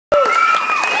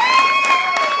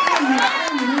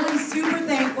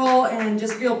and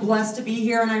just feel blessed to be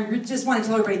here. And I just want to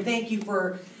tell everybody thank you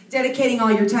for dedicating all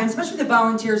your time, especially the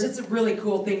volunteers. It's a really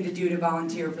cool thing to do, to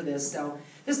volunteer for this. So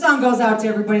this song goes out to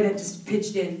everybody that just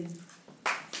pitched in.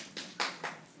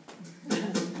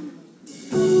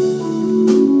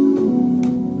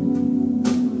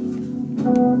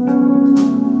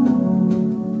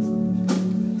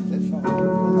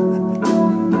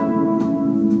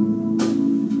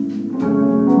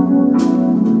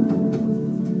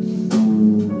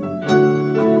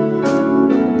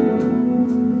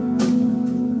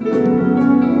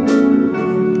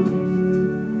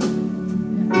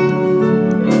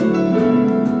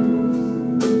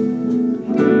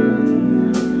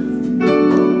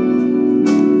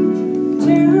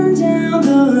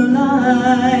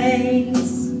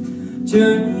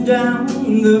 Turn down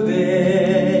the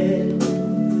bed,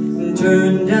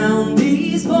 turn down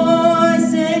these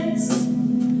voices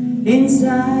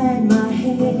inside my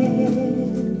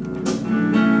head.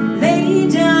 Lay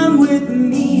down with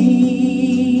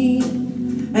me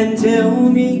and tell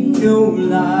me no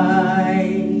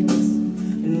lies,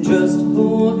 and just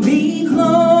hold me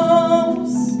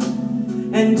close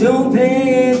and don't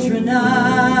patronize,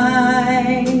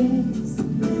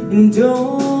 and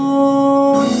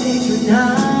don't patronize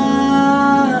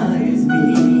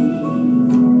me,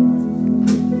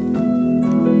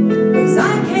 'cause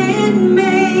I can't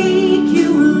make you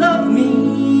love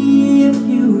me if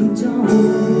you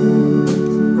don't.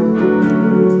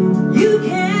 You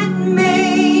can't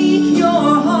make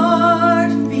your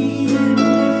heart feel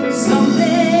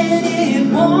something it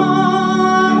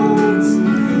won't.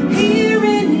 Here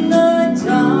in the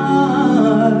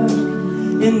dark,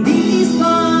 in these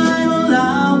final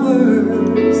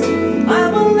hours, I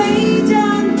will lay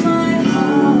down my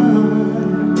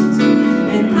heart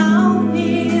and I'll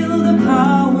feel the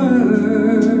power,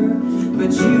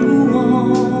 but you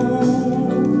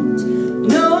won't.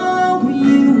 No,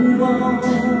 you won't,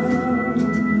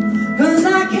 'cause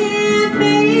I can't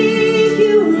make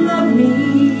you love me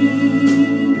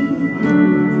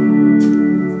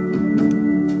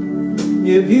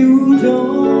if you don't.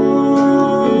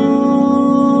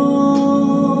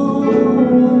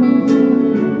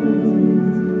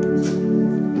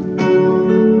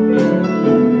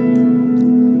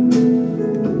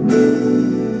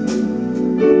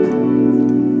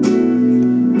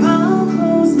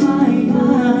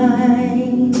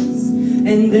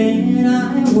 And then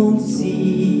I won't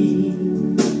see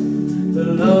the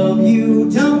love you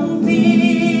don't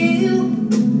feel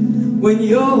when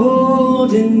you're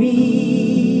holding me.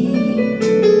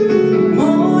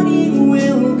 Morning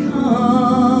will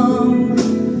come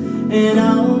and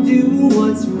I'll do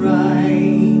what's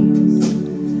right.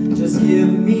 Just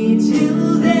give me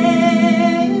till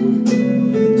then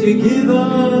to give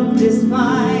up this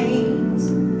fight.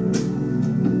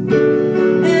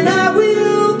 And I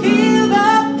will give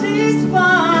up this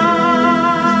fight,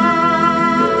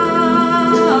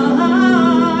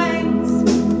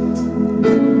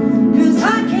 'cause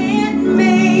I can't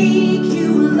make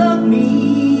you love me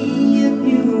if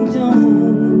you don't.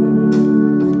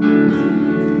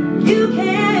 You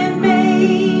can't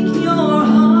make your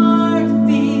heart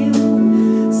feel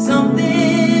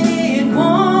something it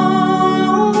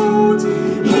won't.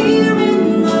 Here in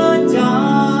the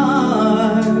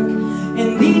dark, in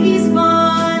these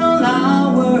final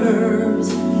hours,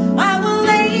 I will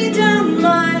lay down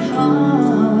my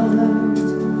heart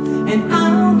and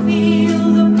I'll feel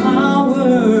the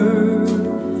power,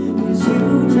 'cause you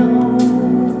don't.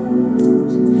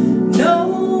 No,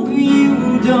 you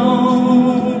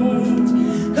don't,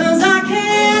 'cause I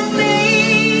can't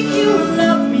make you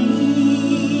love me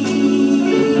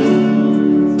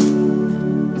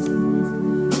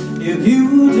if you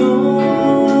don't.